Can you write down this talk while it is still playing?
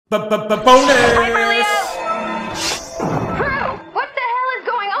Bonus! Hyper Leo! Crew, what the hell is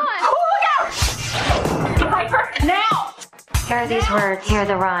going on? Oh, look out! Hyper, now! Here are these words. Hear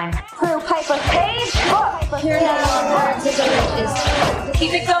the rhyme. Crew, Piper, Page, look! Hear now the words of the witches.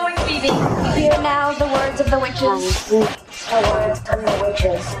 Keep it going, Phoebe. Hear now the words of the witches. The words of the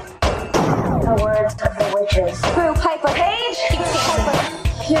witches. The words of the witches. Crew, Piper, Page, keep chanting.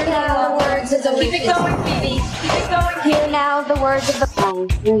 Hear now the words of the Keep it witches. going, Phoebe. Keep it going. Hear now the words of the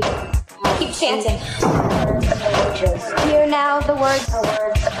Keep chanting. Words of the witches. Hear now the words. The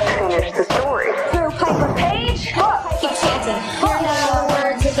words of the Finish the story. Crew, Piper, Page, look! Keep chanting. Hear now the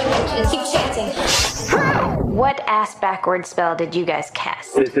words of the witches. Keep chanting. What ass backward spell did you guys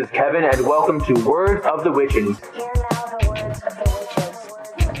cast? This is Kevin, and welcome to Words of the Witches. Hear now the words of the witches.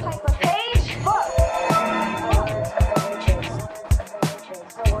 Piper, Page, look!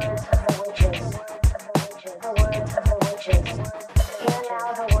 The words of the witches. The words of the witches. Hear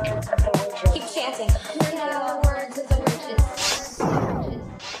now the words of the witches. Keep chanting. Hear now the words of the witches.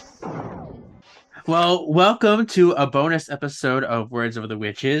 Well, welcome to a bonus episode of Words of the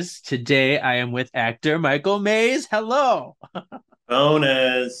Witches. Today I am with actor Michael Mays. Hello.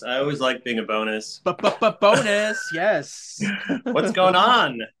 Bonus. I always like being a bonus. Bonus, yes. What's going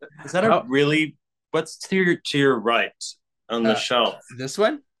on? Is that Oh. what's to your right on the shelf? This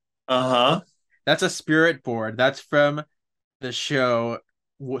one? Uh-huh. That's a spirit board. That's from the show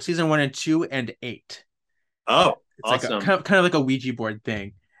season 1 and 2 and 8. Oh, It's awesome. like kind of like a Ouija board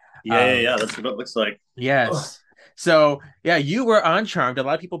thing. Yeah. That's what it looks like. Yes. So, yeah, you were on Charmed. A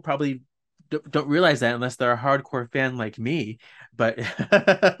lot of people probably don't realize that unless they're a hardcore fan like me. But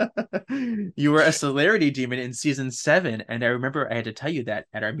you were a celerity demon in season 7, and I remember I had to tell you that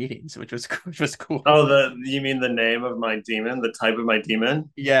at our meetings, which was cool. Oh, you mean the name of my demon, the type of my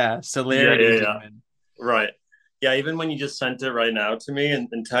demon? Yeah, celerity Yeah. demon. Right. Yeah, even when you just sent it right now to me in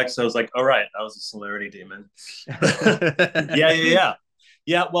text, I was like, oh, right, I was a celerity demon. Yeah.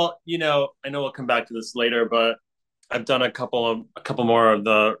 Yeah, well, I know we'll come back to this later, but I've done a couple more of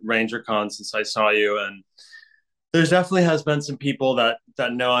the Ranger Cons since I saw you, and there's definitely has been some people that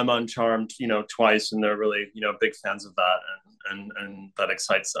know I'm on Charmed, twice, and they're really, big fans of that, and that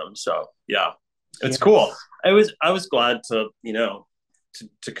excites them. So yeah, it's cool. I was glad to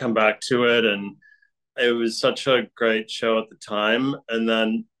to come back to it, and it was such a great show at the time, and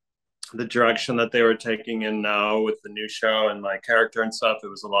then the direction that they were taking in now with the new show and my character and stuff, it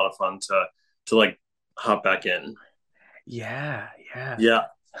was a lot of fun to like hop back in. Yeah.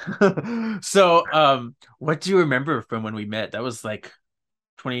 So, what do you remember from when we met? That was like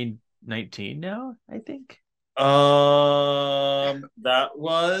 2019 now, I think. That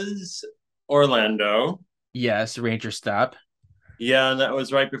was Orlando. Yes, Ranger Stop. Yeah, and that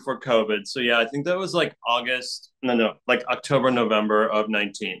was right before COVID. So yeah, I think that was like like October, November of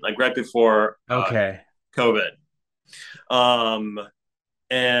 19, like right before Okay. COVID.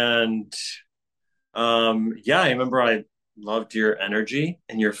 And yeah, I remember I loved your energy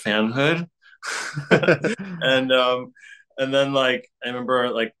and your fanhood. And then like I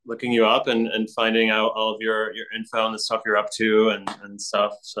remember like looking you up and finding out all of your info and the stuff you're up to and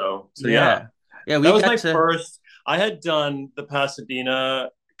stuff. So yeah. Yeah, That was my first. I had done the Pasadena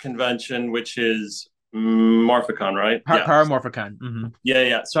convention, which is Morphicon, right? Yeah. Power Morphicon. Mm-hmm.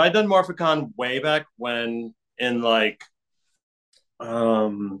 Yeah. So I'd done Morphicon way back when in like, I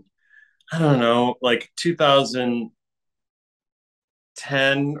don't know, like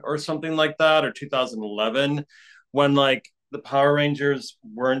 2010 or something like that, or 2011, when like the Power Rangers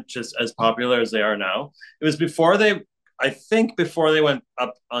weren't just as popular as they are now. It was before they went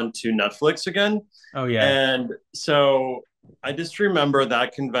up onto Netflix again. Oh yeah. And so I just remember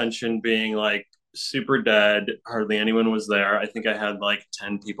that convention being like super dead. Hardly anyone was there. I think I had like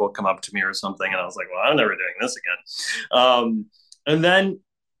 10 people come up to me or something, and I was like, well, I'm never doing this again. And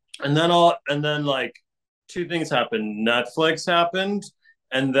then like two things happened. Netflix happened,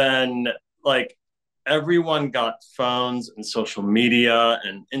 and then like everyone got phones and social media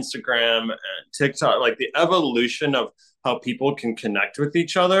and Instagram and TikTok, like the evolution of how people can connect with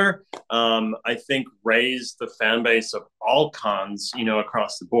each other, I think raised the fan base of all cons,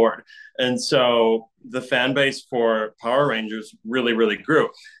 across the board. And so the fan base for Power Rangers really, really grew.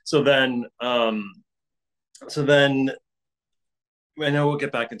 So then I know we'll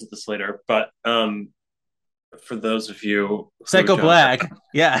get back into this later, but for those of you Psycho Black.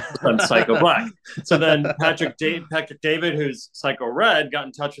 Yeah. I'm Psycho Black. So then Patrick David, who's Psycho Red, got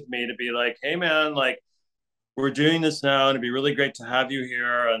in touch with me to be like, hey man, like we're doing this now and it'd be really great to have you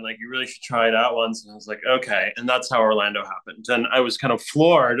here, and like you really should try it out once. And I was like, okay. And that's how Orlando happened. And I was kind of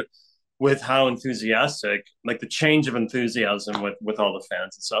floored with how enthusiastic, like the change of enthusiasm with all the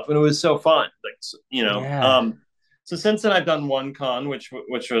fans and stuff, and it was so fun. Like Yeah. so since then I've done one con, which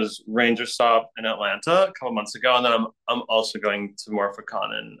was Ranger Stop in Atlanta a couple months ago, and then I'm also going to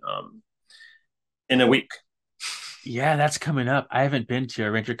Morphicon in a week. Yeah, that's coming up. I haven't been to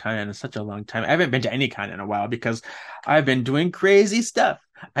a Ranger Con in such a long time. I haven't been to any con in a while because I've been doing crazy stuff.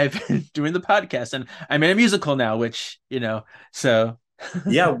 I've been doing the podcast and I'm in a musical now, which, so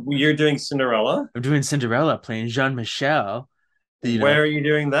Yeah, you're doing Cinderella. I'm doing Cinderella playing Jean Michel. Where are you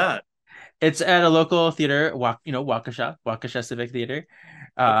doing that? It's at a local theater, Waukesha Civic Theater.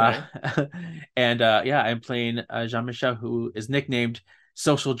 Uh, and yeah, I'm playing Jean Michel, who is nicknamed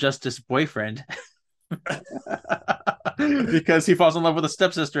Social Justice Boyfriend. Because he falls in love with a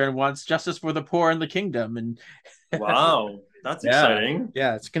stepsister and wants justice for the poor in the kingdom. And wow, that's yeah, exciting.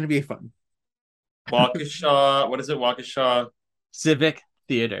 yeah, it's gonna be fun. Waukesha, what is it? Waukesha Civic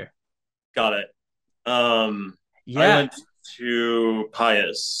Theater. Got it. Yeah, I went to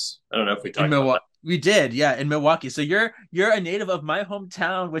Pius. I don't know if we talked in about Milwaukee. We did, yeah, in Milwaukee. So you're a native of my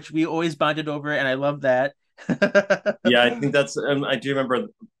hometown, which we always bonded over, and I love that. Yeah, I think that's I do remember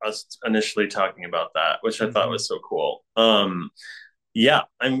us initially talking about that, which I thought was so cool. Yeah,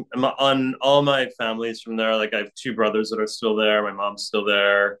 I'm on all my families from there. Like I have two brothers that are still there. My mom's still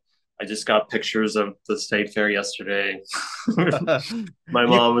there. I just got pictures of the state fair yesterday. My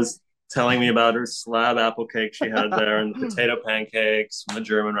mom was telling me about her slab apple cake she had there and the potato pancakes from the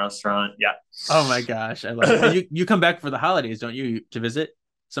German restaurant. Yeah. Oh my gosh, I love it. And you come back for the holidays, don't you, to visit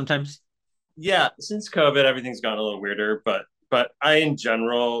sometimes? Yeah, since COVID, everything's gotten a little weirder, but I in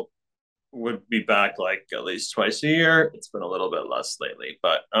general would be back like at least twice a year. It's been a little bit less lately,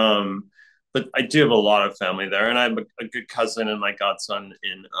 but I do have a lot of family there, and I have a good cousin and my godson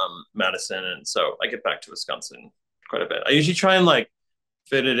in Madison, and so I get back to Wisconsin quite a bit. I usually try and like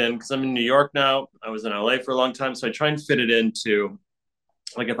fit it in because I'm in New York now. I was in LA for a long time, so I try and fit it into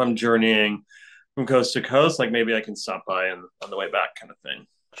like if I'm journeying from coast to coast, like maybe I can stop by and on the way back kind of thing.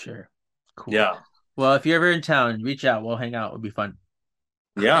 Sure. Cool. Yeah. Well, if you're ever in town, reach out. We'll hang out. It'll be fun.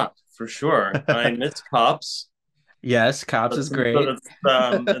 Yeah, for sure. I miss Cops. Yes, Cops is great. It's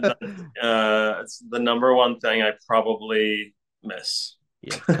the number one thing I probably miss.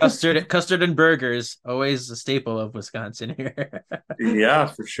 Yeah. Custard and burgers, always a staple of Wisconsin here. Yeah,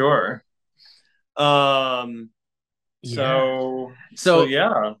 for sure. So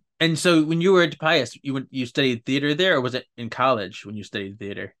yeah. And so when you were at Pius, you studied theater there, or was it in college when you studied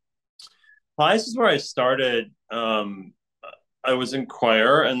theater? Pius is where I started. I was in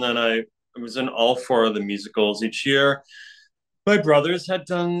choir, and then I was in all four of the musicals each year. My brothers had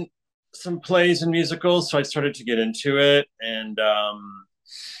done some plays and musicals, so I started to get into it. And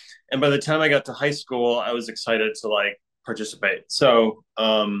by the time I got to high school, I was excited to like participate. So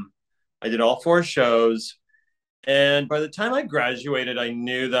I did all four shows. And by the time I graduated, I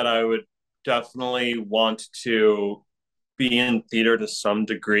knew that I would definitely want to be in theater to some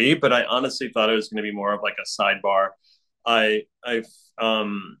degree, but I honestly thought it was going to be more of like a sidebar. I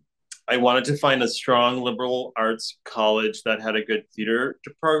wanted to find a strong liberal arts college that had a good theater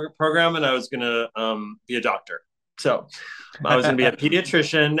program, and I was going to be a doctor. So I was going to be a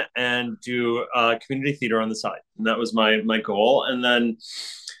pediatrician and do community theater on the side, and that was my goal. And then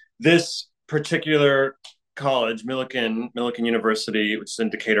this particular college, Millikan University, which is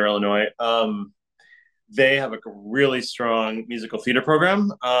in Decatur, Illinois, they have a really strong musical theater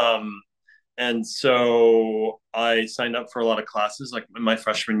program. And so I signed up for a lot of classes like in my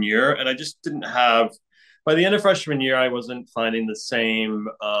freshman year, and I just didn't have, by the end of freshman year, I wasn't finding the same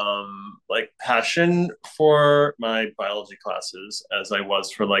like passion for my biology classes as I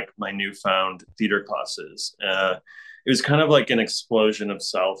was for like my newfound theater classes. It was kind of like an explosion of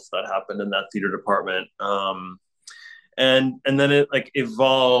self that happened in that theater department. And then it like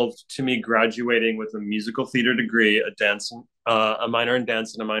evolved to me graduating with a musical theater degree, a minor in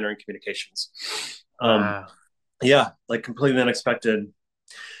dance and a minor in communications. Wow. Yeah, like completely unexpected. And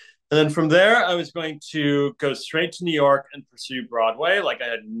then from there, I was going to go straight to New York and pursue Broadway. Like I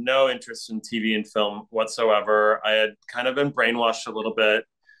had no interest in TV and film whatsoever. I had kind of been brainwashed a little bit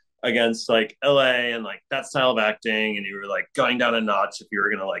against like LA and like that style of acting, and you were like going down a notch if you were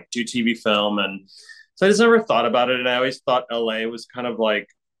gonna like do TV film. And so I just never thought about it, and I always thought LA was kind of like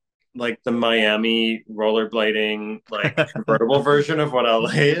the Miami rollerblading like convertible version of what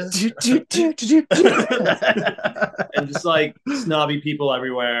LA is. And just like snobby people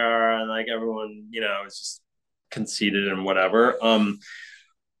everywhere, and like everyone, is just conceited and whatever.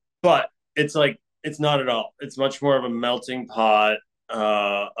 But it's like it's not at all. It's much more of a melting pot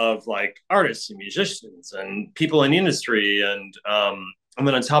of like artists and musicians and people in the industry, and And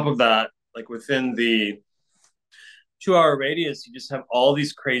then on top of that, like within the 2 hour radius, you just have all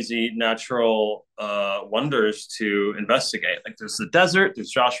these crazy natural wonders to investigate. Like there's the desert, there's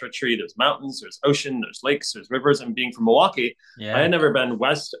Joshua Tree, there's mountains, there's ocean, there's lakes, there's rivers. And being from Milwaukee, Yeah. I had never been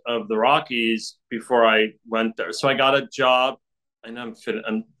west of the Rockies before I went there. So I got a job. I know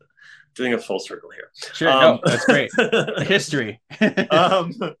I'm doing a full circle here. Sure. No, that's great. History.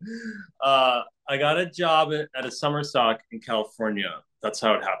 I got a job at a summer stock in California. That's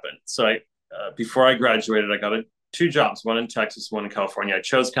how it happened. So before I graduated, I got 2 jobs, one in Texas, one in California. I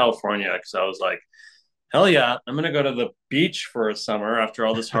chose California because I was like, hell yeah, I'm going to go to the beach for a summer after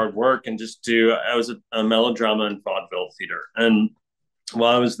all this hard work and I was a melodrama and vaudeville theater. And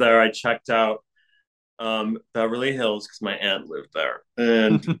while I was there, I checked out Beverly Hills because my aunt lived there.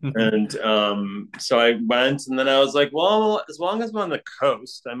 And so I went, and then I was like, well, as long as I'm on the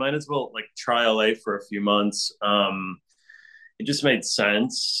coast, I might as well like try LA for a few months. It just made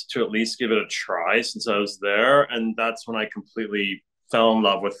sense to at least give it a try since I was there. And that's when I completely fell in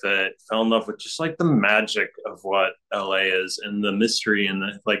love with it, fell in love with just like the magic of what LA is and the mystery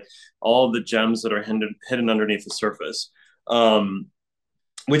and like all the gems that are hidden underneath the surface.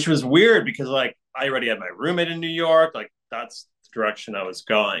 Which was weird because like I already had my roommate in New York. Like that's the direction I was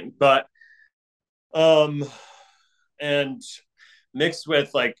going. But, and mixed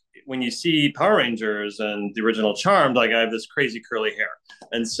with like, when you see Power Rangers and the original Charmed, like I have this crazy curly hair.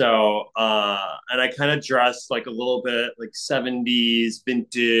 And so, and I kind of dressed like a little bit like 70s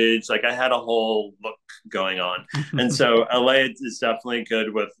vintage. Like I had a whole look going on. And so LA is definitely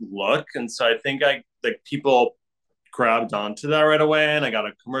good with look. And so I think like people grabbed onto that right away. And I got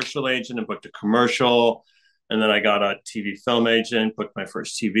a commercial agent and booked a commercial. And then I got a TV film agent, booked my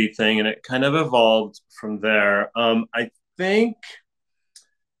first TV thing. And it kind of evolved from there. I think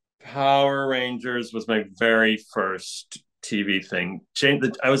Power Rangers was my very first TV thing.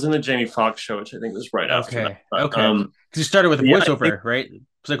 I was in the Jamie Foxx show, which I think was right after that. Okay. Because you started with a voiceover, right?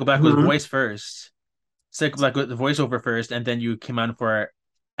 Psycho Black was voice first. Psycho Black with the voiceover first, and then you came on for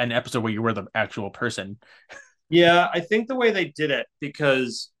an episode where you were the actual person. Yeah, I think the way they did it,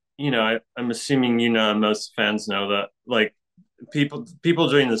 because I'm assuming most fans know that like people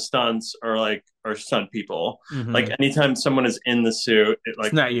doing the stunts are stunt people. Mm-hmm. Like anytime someone is in the suit,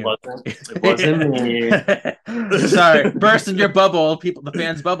 it's not you. It wasn't me. Sorry, bursting your bubble, the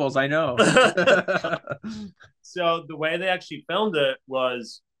fans' bubbles. I know. So the way they actually filmed it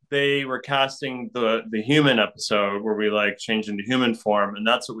was they were casting the human episode where we like changed into human form, and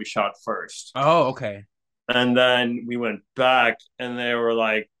that's what we shot first. Oh, okay. And then we went back, and they were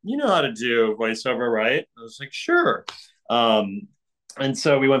like, "You know how to do voiceover, right?" I was like, "Sure." And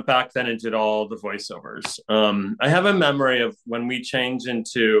so we went back then and did all the voiceovers. I have a memory of when we changed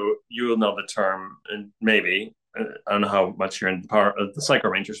into, you will know the term, and maybe, I don't know how much you're in the Psycho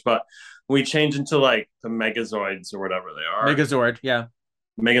Rangers, but we changed into like the Megazords or whatever they are. Megazord, yeah.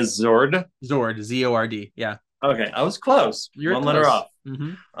 Megazord? Zord, Z-O-R-D, yeah. Okay, I was close. You're one close. letter off.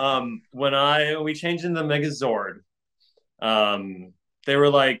 Mm-hmm. When we changed into the Megazord, they were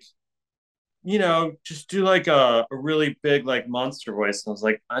like, just do like a really big like monster voice. And I was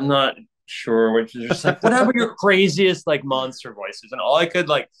like, I'm not sure, which is just like whatever your craziest like monster voice is. And all I could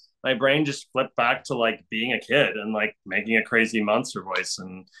like, my brain just flipped back to like being a kid and like making a crazy monster voice.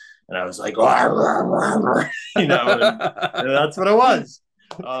 And I was like, and that's what it was.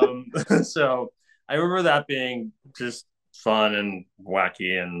 So I remember that being just fun and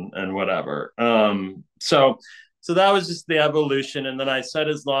wacky and whatever. So that was just the evolution. And then I said,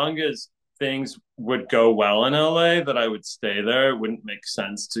 as long as things would go well in LA, that I would stay there. It wouldn't make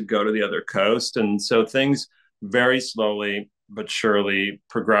sense to go to the other coast. And so things very slowly but surely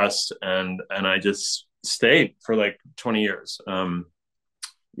progressed, and I just stayed for like 20 years.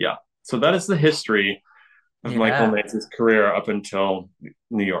 Yeah. So that is the history of Michael Mance's career up until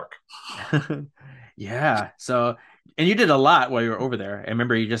New York. Yeah. So, and you did a lot while you were over there. I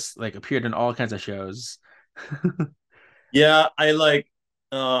remember you just like appeared in all kinds of shows. Yeah,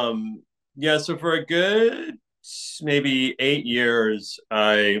 so for a good maybe 8 years,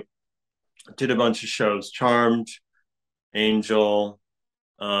 I did a bunch of shows: Charmed, Angel,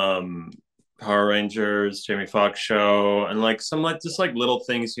 Power Rangers, Jamie Foxx show, and like some like just like little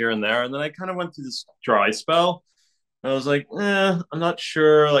things here and there. And then I kind of went through this dry spell. And I was like, I'm not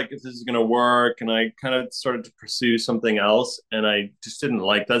sure like if this is gonna work. And I kind of started to pursue something else, and I just didn't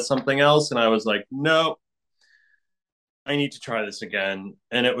like that something else. And I was like, nope, I need to try this again.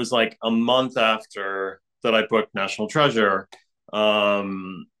 And it was like a month after that I booked National Treasure,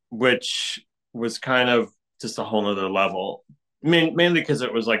 which was kind of just a whole nother level. Mainly because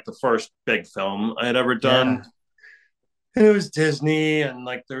it was like the first big film I had ever done. And it was Disney, and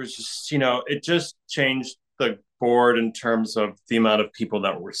like there was just, it just changed the board in terms of the amount of people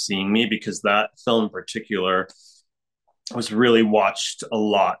that were seeing me, because that film in particular was really watched a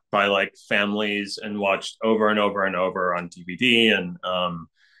lot by like families and watched over and over and over on DVD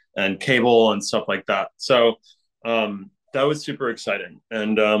and cable and stuff like that. So that was super exciting.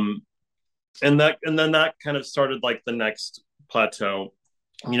 And then that kind of started like the next plateau.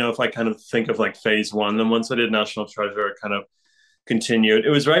 If I kind of think of like phase one, then once I did National Treasure, it kind of continued. It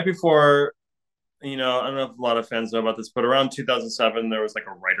was right before, I don't know if a lot of fans know about this, but around 2007 there was like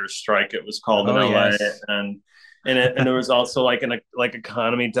a writer's strike, it was called, in LA. Yes. And there was also like an like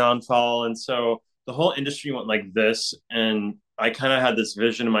economy downfall, and so the whole industry went like this. And I kind of had this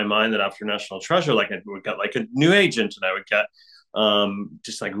vision in my mind that after National Treasure, like I would get like a new agent, and I would get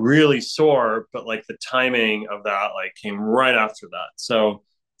just like really sore, but like the timing of that like came right after that. So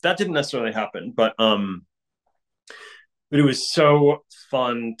that didn't necessarily happen, but it was so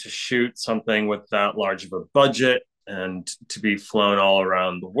fun to shoot something with that large of a budget and to be flown all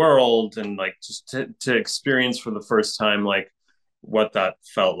around the world, and like just to experience for the first time like what that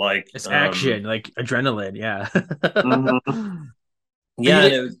felt like. It's action, like adrenaline. Yeah. Mhm. You Yeah,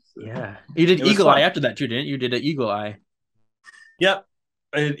 did, and it was yeah. You did it was Eagle Eye fun. after that too, didn't you? You did an Eagle Eye. Yep,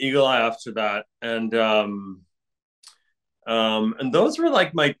 I did Eagle Eye after that, and those were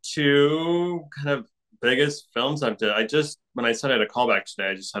like my two kind of biggest films I've did. I just, when I said I had a callback today,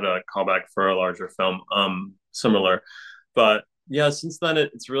 I just had a callback for a larger film, similar. But yeah, since then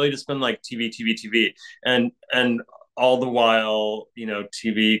it's really just been like TV, and all the while,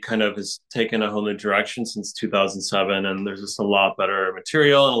 TV kind of has taken a whole new direction since 2007, and there's just a lot better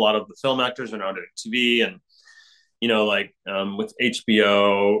material, and a lot of the film actors are now doing TV, and like with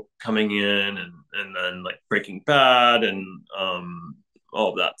HBO coming in, and then like Breaking Bad, and all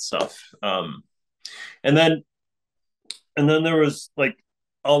of that stuff. And then there was like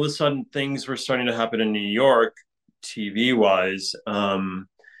all of a sudden things were starting to happen in New York, TV wise.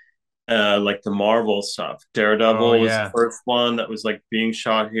 Like the Marvel stuff. Daredevil Oh was the yeah. first one that was like being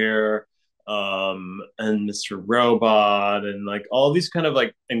shot here. And Mr. Robot, and like all these kind of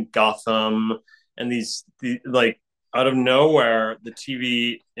like in Gotham, and like out of nowhere, the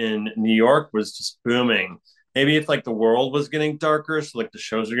TV in New York was just booming. Maybe if like the world was getting darker, so like the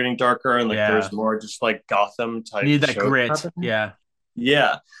shows are getting darker, and like Yeah. there's more just like Gotham type Need that shows grit. happening. Yeah.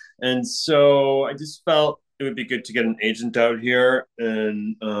 Yeah. And so I just felt it would be good to get an agent out here,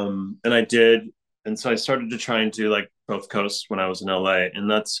 and I did. And so I started to try and do like both coasts when I was in LA, and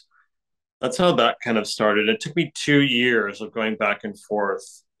that's how that kind of started. It took me 2 years of going back and forth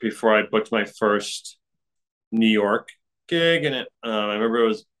before I booked my first New York gig, and I remember it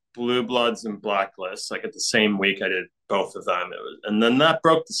was Blue Bloods and Blacklist. Like at the same week, I did both of them. And then that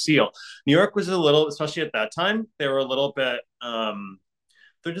broke the seal. New York was a little, especially at that time, they were a little bit.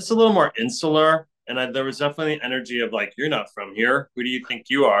 They're just a little more insular, and there was definitely energy of like, you're not from here. Who do you think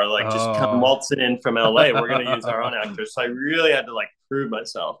you are? Like, just come Oh. waltzing in from LA. We're gonna use our own actors. So I really had to like prove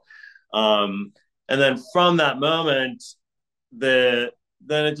myself. And then from that moment, then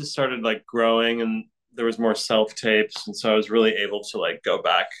it just started like growing, and there was more self tapes, and so I was really able to like go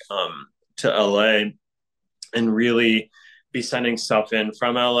back to LA and really be sending stuff in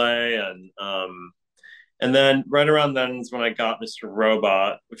from LA, and then right around then is when I got Mr.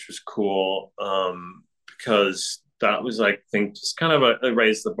 Robot, which was cool, because that was like, I think just kind of it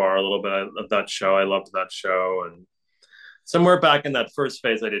raised the bar a little bit of that show. I loved that show, and somewhere back in that first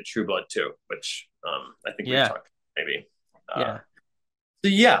phase, I did True Blood too, which I think we Yeah. talked maybe. Yeah. So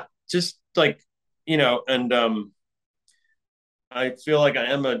yeah, just like, and I feel like I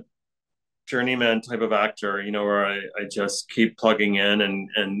am a journeyman type of actor, where I just keep plugging in,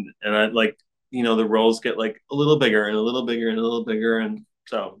 and I like, the roles get like a little bigger and a little bigger and a little bigger, and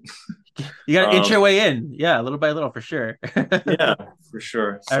so You got to inch um, your way in. Yeah, little by little for sure. yeah, for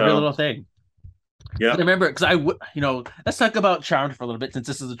sure. Every So little thing. yeah, I remember because let's talk about Charmed for a little bit since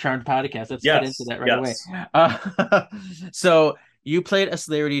this is a Charmed podcast. Let's get yes, into that right yes, away. So you played a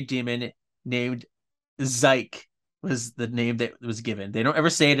celebrity demon named Zyke was the name that was given. They don't ever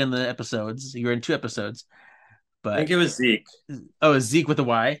say it in the episodes. You were in 2 episodes, I but think it was Zeke. Zeke with a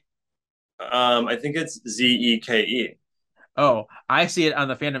Y. I think it's Zeke. Oh, I see it on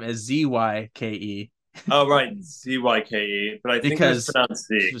the fandom as Zyke. Oh, right, Zyke, but I think Because it's pronounced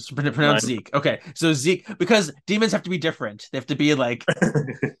Zeke. it's pronounced Zeke. Okay, so Zeke, because demons have to be different. They have to be like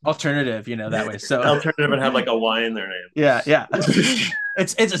alternative, that way. So Alternative and have like a Y in their name. yeah.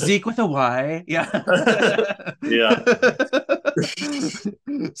 It's Zeke with a Y. Yeah. Yeah.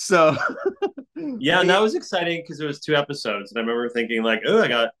 So Yeah, and that was exciting because it was 2 episodes, and I remember thinking like, oh, I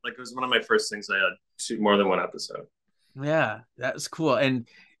got like, it was one of my first things I had more than 1 episode. Yeah, that's cool. And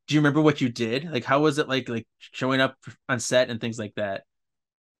do you remember what you did? Like, how was it like showing up on set and things like that?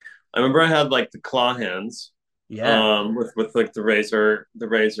 I remember I had like the claw hands, Yeah. with like the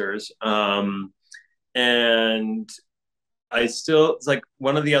razors, and I still, it's like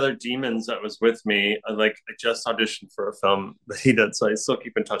one of the other demons that was with me. I just auditioned for a film that he did, so I still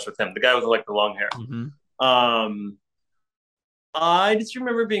keep in touch with him. The guy with like the long hair. Hmm. Um, I just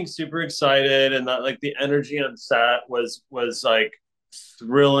remember being super excited, and that like the energy on set was like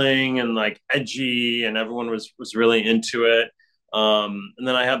thrilling and like edgy, and everyone was really into it. And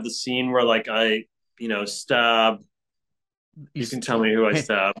then I have the scene where like I, stab. You, You can tell me who I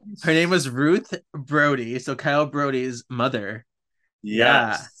stab. her name was Ruth Brody, so Kyle Brody's mother.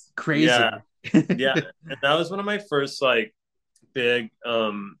 Yeah, Yes. Yeah. crazy. Yeah. And that was one of my first like big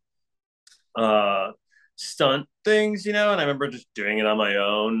uh stunt things, and I remember just doing it on my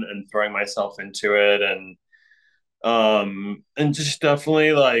own and throwing myself into it, and just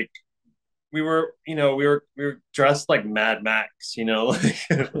definitely like we were dressed like Mad Max,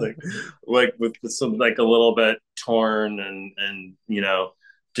 like with some like a little bit torn and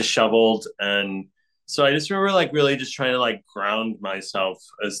disheveled. And so I just remember like really just trying to like ground myself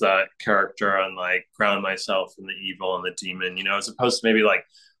as that character and like ground myself in the evil and the demon, as opposed to maybe like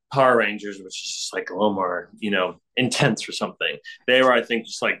Power Rangers, which is just like a little more, intense or something. They were, I think,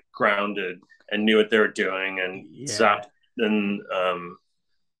 just like grounded and knew what they were doing and Yeah. zapped. And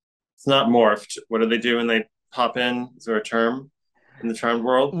it's not morphed. What do they do when they pop in? Is there a term in the Charmed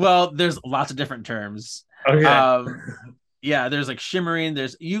world? Well, there's lots of different terms. Okay. Um, yeah, there's like shimmering.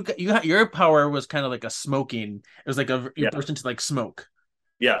 There's your power was kind of like a smoking. It was like you Yeah. burst into like smoke.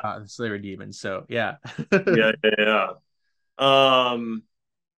 Yeah. Slayer demon. So yeah. Yeah. Yeah. Um.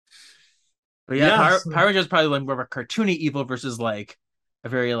 But yeah, Yes. Power Rangers is probably like more of a cartoony evil versus like a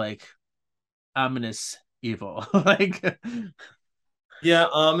very like ominous evil. Like Yeah.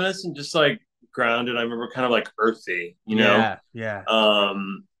 Ominous and just like grounded. I remember kind of like earthy. yeah, yeah.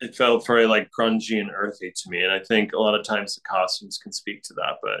 It felt very like grungy and earthy to me, and I think a lot of times the costumes can speak to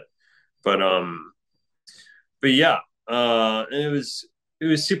that. But yeah, and it was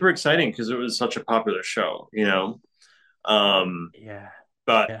super exciting because it was such a popular show. Um, Yeah.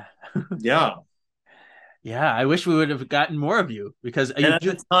 but Yeah. yeah, Yeah, I wish we would have gotten more of you because and you at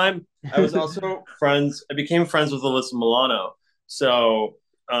do. the time, I was also friends. I became friends with Alyssa Milano, so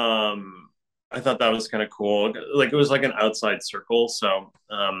I thought that was kind of cool. Like it was like an outside circle. So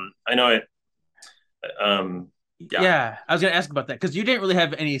I know it. Yeah, Yeah, I was gonna ask about that because you didn't really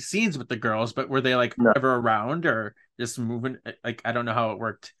have any scenes with the girls, but were they like no, ever around or just moving? Like I don't know how it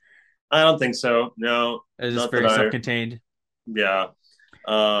worked. I don't think so. No, It was just not that very I. self-contained. Yeah.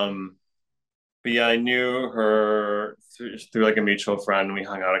 Um, but yeah, I knew her through like a mutual friend. We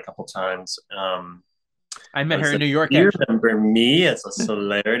hung out a couple times. I I met her was in like, New York "You actually. remember me as a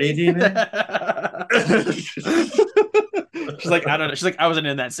celerity demon?" She's like, I don't know. She's like, I wasn't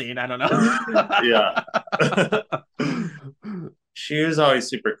in that scene. I don't Yeah, know. she was always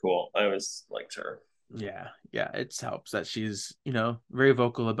super cool. I always liked her. Yeah, yeah, it helps that she's, very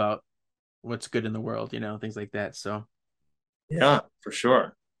vocal about what's good in the world, things like that. So, Yeah, for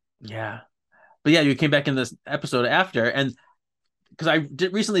sure. yeah. But yeah, you came back in this episode after, and because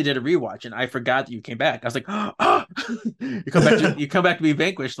recently did a rewatch, and I forgot that you came back. I was like, oh, you come back to be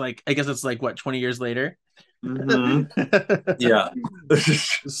vanquished. Like, I guess it's like what 20 years later. Hmm. Yeah.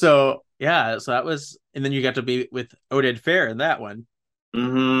 So yeah, so that was, and then you got to be with Oded Fair in that one.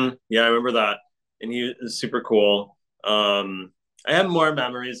 Yeah, I remember that, and he was super cool. I have more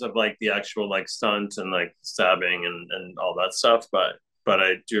memories of like the actual like stunt and like stabbing and all that stuff, but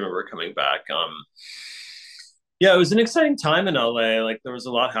I do remember coming back. Yeah, it was an exciting time in LA. Like there was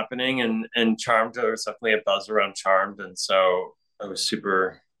a lot happening, and Charmed. There was definitely a buzz around Charmed, and so I was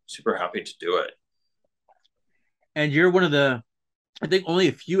super super happy to do it. And you're one of the, I think, only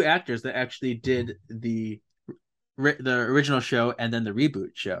a few actors that actually did the original show and then the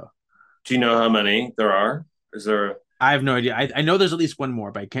reboot show. Do you know how many there are? Is there? I have no idea. I know there's at least one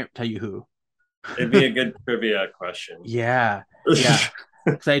more, but I can't tell you who. It'd be a good trivia question. Yeah, yeah.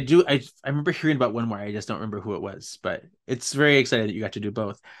 Because I remember hearing about one more. I just don't remember who it was, but it's very exciting that you got to do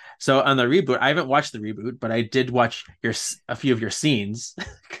both. So on the reboot, I haven't watched the reboot, but I did watch a few of your scenes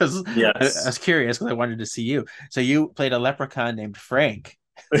because I Yes. was curious because I wanted to see you. So you played a leprechaun named Frank.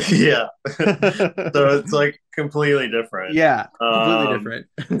 Yeah. So it's like completely different. Yeah, completely Um, different.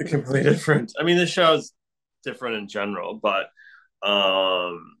 completely different. I mean, the show's different in general,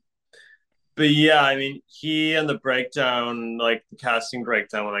 um, but yeah, I mean, he and the breakdown, like the casting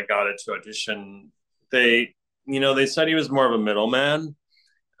breakdown, when I got it to audition, they said he was more of a middleman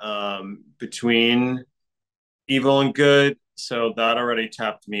between evil and good. So that already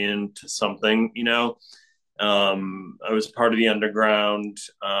tapped me into something, I was part of the underground,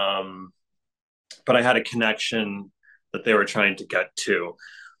 but I had a connection that they were trying to get to.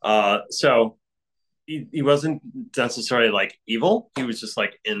 So he wasn't necessarily like evil. He was just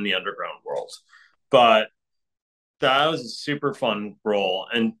like in the underground world. But that was a super fun role.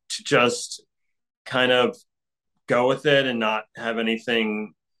 And to just kind of go with it and not have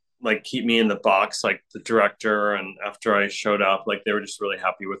anything like keep me in the box, like the director. And after I showed up, like they were just really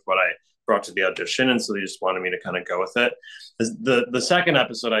happy with what I brought to the audition. And so they just wanted me to kind of go with it. The second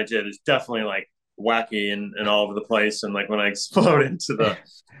episode I did is definitely like wacky and all over the place. And like when I explode into the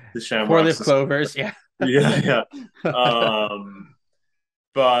shamrocks. Four-leaf clovers, yeah. Yeah.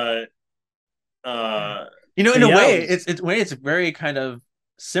 But in a way, it's very kind of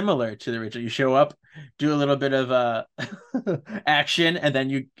similar to the original. You show up, do a little bit of action, and then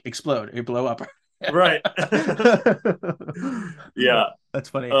you explode, you blow up. Right. Yeah, that's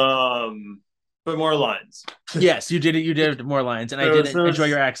funny. But more lines. Yes, you did more lines, and I did enjoy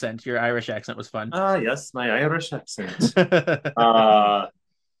your accent. Your Irish accent was fun. Yes, my Irish accent.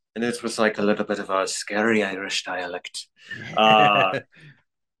 And it was like a little bit of a scary Irish dialect. So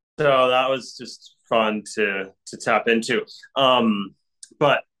that was just fun to tap into.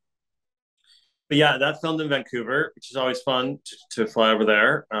 But yeah, that filmed in Vancouver, which is always fun to fly over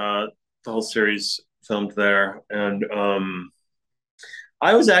there. The whole series filmed there. And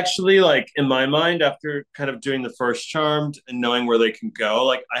I was actually like, in my mind, after kind of doing the first Charmed and knowing where they can go,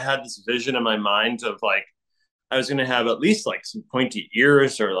 like I had this vision in my mind of like, I was going to have at least like some pointy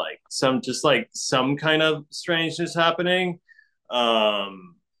ears or like some kind of strangeness happening.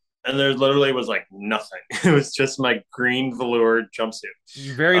 And there literally was like nothing. It was just my green velour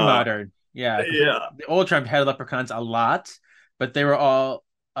jumpsuit. Very modern. Yeah. Yeah. The old Trump had leprechauns a lot, but they were all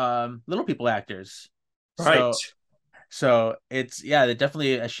little people actors. Right. So it's there's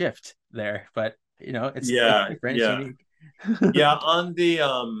definitely a shift there, but it's different. Yeah. It's unique. Yeah. On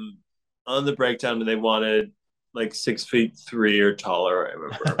the breakdown, they wanted like 6'3" or taller, I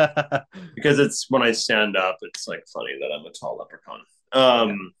remember. Because it's when I stand up, it's like funny that I'm a tall leprechaun.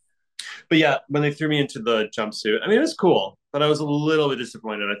 But yeah, when they threw me into the jumpsuit, I mean, it was cool, but I was a little bit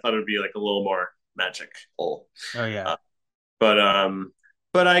disappointed. I thought it would be like a little more magical. Oh yeah. But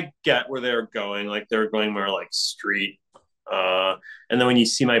I get where they're going. Like they're going more like street. And then when you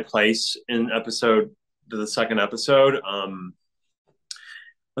see my place in the second episode, I'm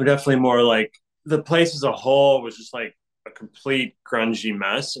definitely more like the place as a whole was just like a complete grungy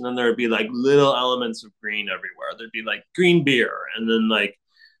mess. And then there would be like little elements of green everywhere. There'd be like green beer and then like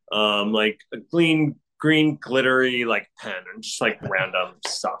a green glittery like pen and just like random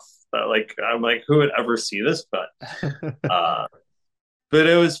stuff. But like I'm like, who would ever see this? But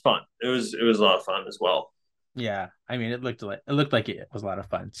it was fun. It was a lot of fun as well. Yeah, I mean, it looked like it was a lot of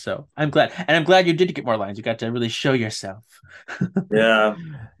fun. So I'm glad, and I'm glad you did get more lines. You got to really show yourself. Yeah.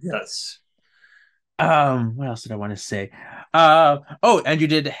 Yes. What else did I want to say? And you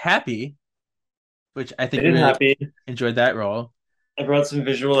did Happy, which I think you really Happy. Enjoyed that role. I brought some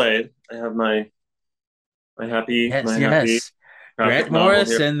visual aid. I have my Happy. Yes, my yes. Happy Grant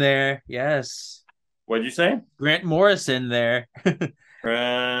Morris in there. Yes. What'd you say? Grant Morris in there.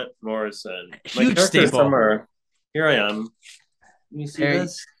 Grant Morrison. Huge staple. Somewhere. Here I am. Can you see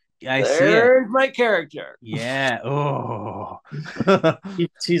this? I see it. There's my character. Yeah. Oh.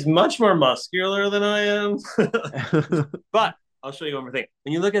 He's much more muscular than I am. But I'll show you one more thing.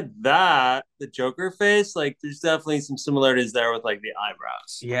 When you look at that, the Joker face, like there's definitely some similarities there with like the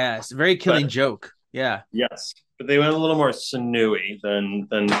eyebrows. Yes, very Killing Joke. Yeah. Yes, but they went a little more sinewy than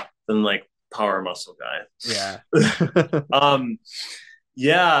like power muscle guy. Yeah.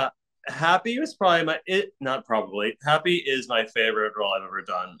 Yeah. Happy was probably Happy is my favorite role I've ever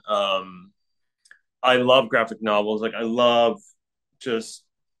done. I love graphic novels. Like I love just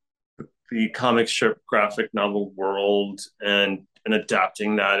the comic strip graphic novel world and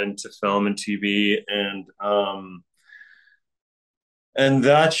adapting that into film and TV and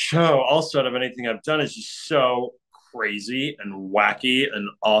that show also out of anything I've done is just so crazy and wacky and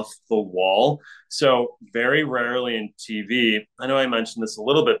off the wall. So very rarely in TV, I know I mentioned this a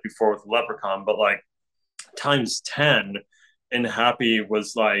little bit before with Leprechaun, but like times 10 in Happy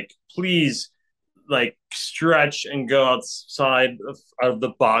was like, please like stretch and go outside of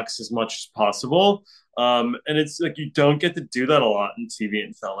the box as much as possible. And it's like, you don't get to do that a lot in TV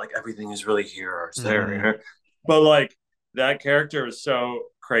and film. Like everything is really here or it's there. Mm-hmm. But like that character is so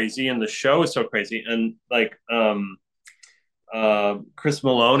crazy and the show is so crazy. And like, Chris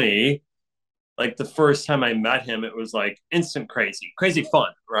Maloney, like the first time I met him, it was like instant crazy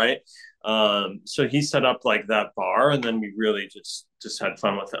fun, right? So he set up like that bar, and then we really just had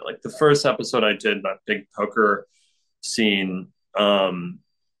fun with it. Like the first episode I did, that big poker scene,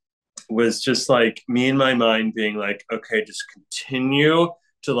 was just like me in my mind being like, okay, just continue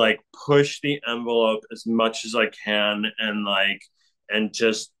to like push the envelope as much as I can, and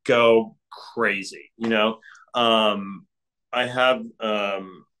just go crazy, you know. I have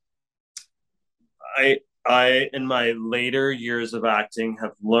I in my later years of acting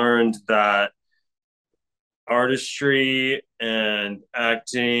have learned that artistry and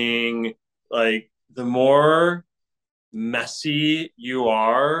acting, like the more messy you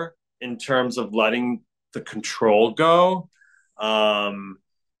are in terms of letting the control go, often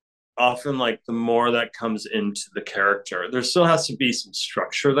like the more that comes into the character. There still has to be some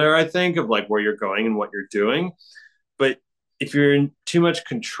structure there, I think, of like where you're going and what you're doing. But if you're in too much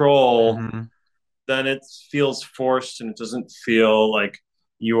control, Mhm. then it feels forced and it doesn't feel like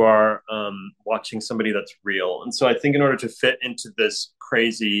you are watching somebody that's real. And so I think in order to fit into this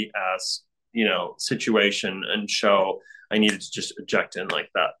crazy ass, you know, situation and show, I needed to just eject in like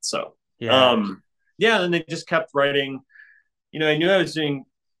that. So Yeah. yeah, and they just kept writing. You know, I knew I was doing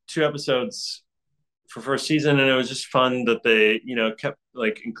 2 episodes for first season, and it was just fun that they, you know, kept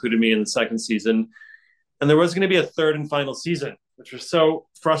like included me in the second season. And there was going to be a third and final season, which was so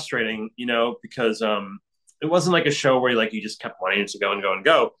frustrating, you know, because it wasn't like a show where like you just kept wanting it to go and go and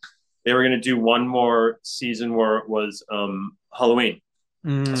go. They were going to do one more season where it was Halloween.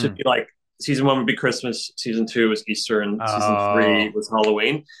 Mm. So it'd be like season 1 would be Christmas, season 2 was Easter, and season Oh. 3 was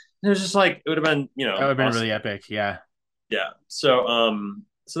Halloween. And it was just like, it would have been, you know, That would have been awesome. really epic. Yeah. Yeah. So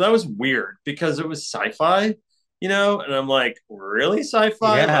that was weird because it was sci-fi, you know, and I'm like, really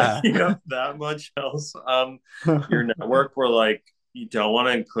sci-fi? Yeah. Like, you have that much else your network where like you don't want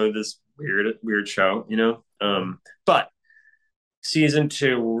to include this weird show, you know. But season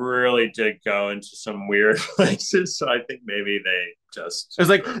 2 really did go into some weird places, so I think maybe they just It was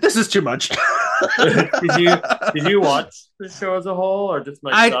like, this is too much. did you watch the show as a whole, or just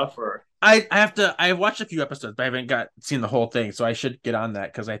my stuff? Or I watched a few episodes, but I haven't seen the whole thing, so I should get on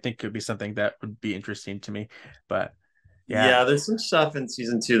that because I think it would be something that would be interesting to me. But yeah, there's some stuff in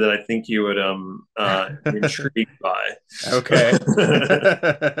season 2 that I think you would be intrigued by. Okay.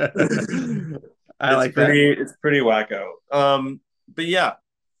 I like that. It's pretty wacko. But yeah,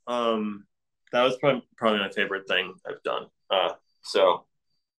 that was probably my favorite thing I've done. So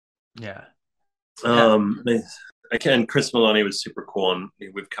yeah. Again, Chris Maloney was super cool, and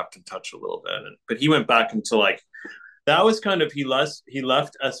we've kept in touch a little bit. But he went back into like, that was kind of, he left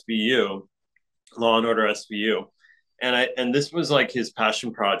SVU, Law and Order SVU, and this was like his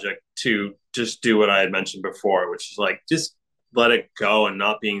passion project to just do what I had mentioned before, which is like just let it go and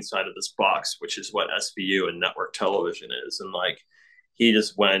not be inside of this box, which is what SVU and network television is. And like he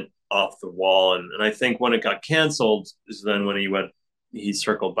just went off the wall, and I think when it got canceled is then when he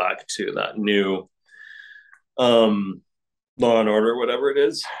circled back to that new Law and Order, whatever it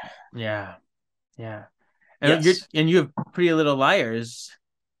is. Yeah. And you have Pretty Little Liars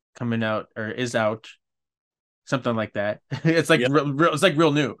coming out, or is out, something like that. It's like it's like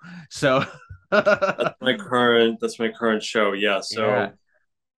real new. So that's my current show. Yeah. So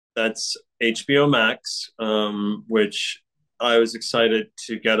that's HBO Max, which I was excited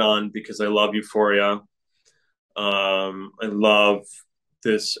to get on because I love Euphoria. I love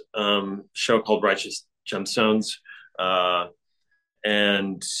this show called Righteous Gemstones,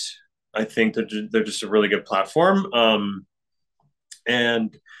 and I think they're just a really good platform.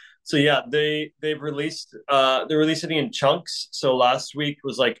 And so yeah, they've released they're releasing in chunks. So last week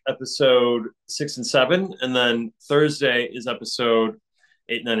was like episode 6 and 7, and then Thursday is episode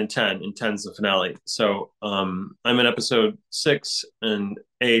 8, 9, and 10, and 10's the finale. So I'm in episode 6 and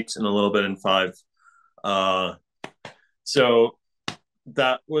 8 and a little bit in 5. So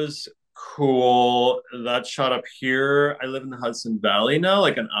that was cool. That shot up here. I live in the Hudson Valley now,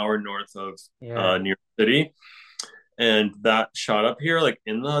 like an hour north of New York City. And that shot up here, like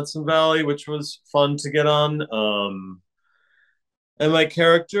in the Hudson Valley, which was fun to get on. And my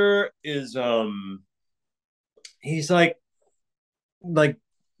character is he's like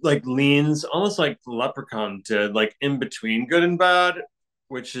leans almost like the Leprechaun did, like in between good and bad,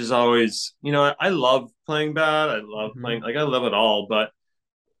 which is always, you know, I love playing bad. I love playing, like I love it all, but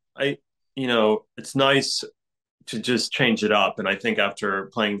it's nice to just change it up. And I think after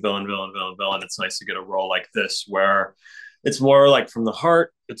playing villain, it's nice to get a role like this where it's more like from the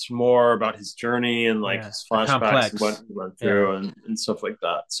heart. It's more about his journey and like his flashbacks and what he went through and stuff like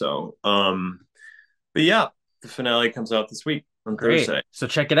that. So, but yeah, the finale comes out this week on Thursday. So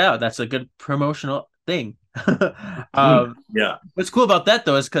check it out. That's a good promotional thing. Yeah. What's cool about that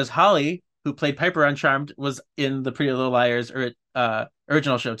though is because Holly, who played Piper on Charmed, was in the Pretty Little Liars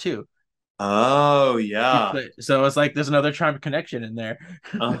original show too. Oh yeah. So it's like there's another Charmed connection in there.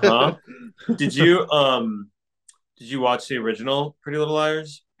 Uh-huh. Did you watch the original Pretty Little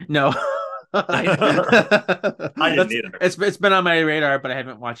Liars? No. I didn't either. It's been on my radar, but I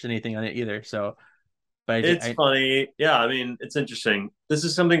haven't watched anything on it either. So, but It's funny. Yeah, I mean, it's interesting. This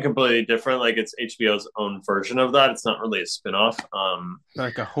is something completely different. Like it's HBO's own version of that. It's not really a spin-off.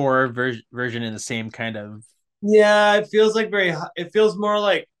 Like a horror version in the same kind of. Yeah, it feels like it feels more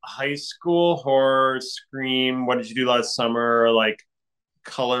like high school horror, Scream, What Did You Do Last Summer, like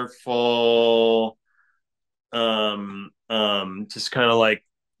colorful, just kind of like,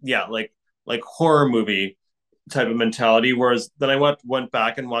 yeah, like horror movie type of mentality. Whereas then I went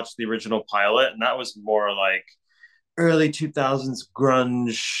back and watched the original pilot, and that was more like early 2000s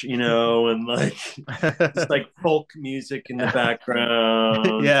grunge, and like just like folk music in the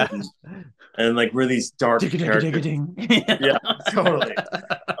background. Yeah. And like really these dark characters. Yeah, totally.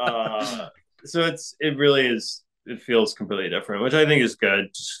 So it feels completely different, which I think is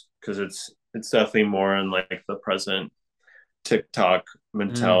good because it's definitely more in like the present TikTok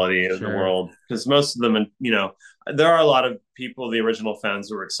mentality of the world, because most of them, there are a lot of people, the original fans,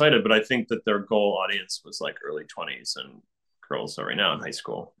 who were excited, but I think that their goal audience was like early 20s and girls are right now in high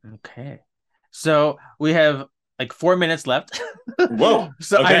school. Okay, so we have like 4 minutes left. Whoa.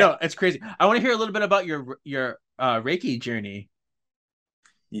 So okay. I know it's crazy. I want to hear a little bit about your Reiki journey.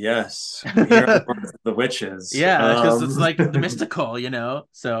 Yes, the witches. Yeah, because it's like the mystical,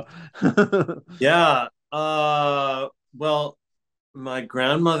 so yeah. Well, my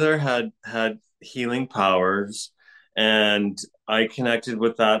grandmother had healing powers, and I connected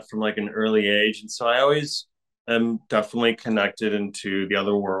with that from like an early age, and so I always am definitely connected into the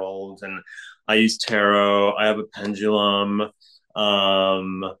other world. And I use tarot. I have a pendulum.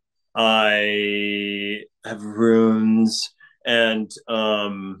 I have runes, and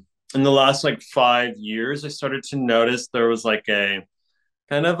in the last like 5 years, I started to notice there was like a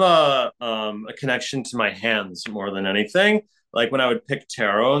kind of a connection to my hands more than anything. Like when I would pick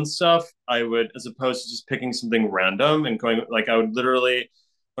tarot and stuff, I would, as opposed to just picking something random and going, like I would literally,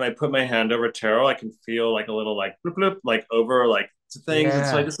 when I put my hand over tarot, I can feel like a little like bloop, bloop, like over like to things. And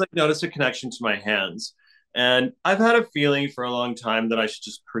so I just like noticed a connection to my hands. And I've had a feeling for a long time that I should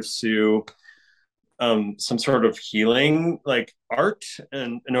just pursue some sort of healing like art,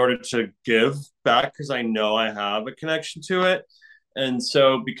 and in order to give back, because I know I have a connection to it. And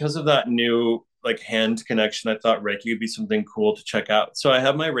so because of that new like hand connection, I thought Reiki would be something cool to check out. So I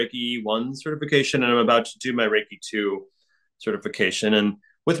have my Reiki 1 certification, and I'm about to do my Reiki 2 certification. And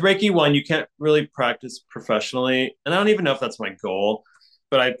with Reiki 1, you can't really practice professionally. And I don't even know if that's my goal,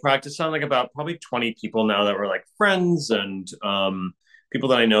 but I practice on like about probably 20 people now that were like friends and people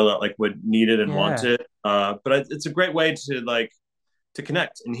that I know that like would need it and want it. But it's a great way to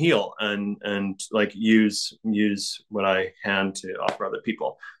connect and heal and like use what I hand to offer other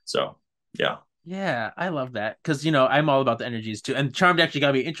people. So yeah, I love that, because I'm all about the energies too, and Charmed actually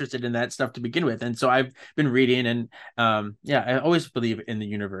got me interested in that stuff to begin with, and so I've been reading, and I always believe in the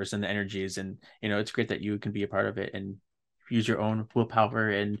universe and the energies, and it's great that you can be a part of it and use your own willpower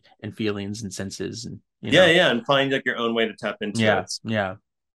and feelings and senses, and and find like your own way to tap into it.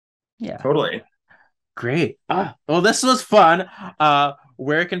 Yeah, totally. Great. Well, this was fun.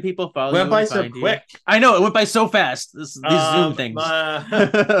 Where can people follow you? Went by so quick. I know, it went by so fast. These Zoom things. My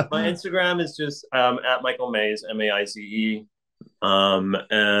Instagram is just at Michael Maze, MAIZE.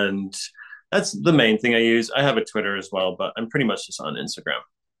 And that's the main thing I use. I have a Twitter as well, but I'm pretty much just on Instagram.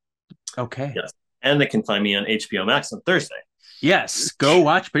 Okay. Yes. And they can find me on HBO Max on Thursday. Yes, go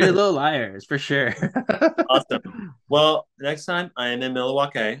watch Pretty Little Liars for sure. Awesome. Well, next time I am in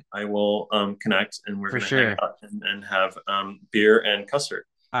Milwaukee, I will connect, and we're going to hang out and have beer and custard.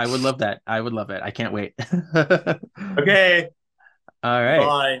 I would love that. I would love it. I can't wait. Okay. All right.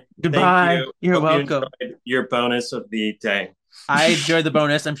 Bye. Goodbye. Thank you. You're Hope welcome. You enjoyed your bonus of the day. I enjoyed the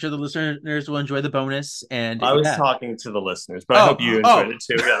bonus. I'm sure the listeners will enjoy the bonus. And I was talking to the listeners, but I hope you enjoyed it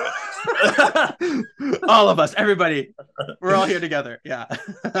too. All of us, everybody, we're all here together. Yeah.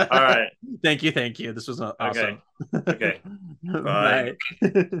 All right. Thank you. This was awesome. Okay. Bye.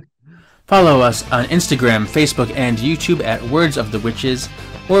 Follow us on Instagram, Facebook, and YouTube at Words of the Witches,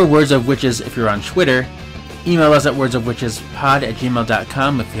 or Words of Witches if you're on Twitter. Email us at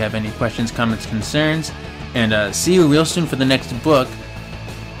wordsofwitchespod@gmail.com if you have any questions, comments, concerns. And see you real soon for the next book.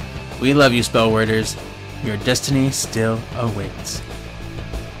 We love you, Spellworders. Your destiny still awaits.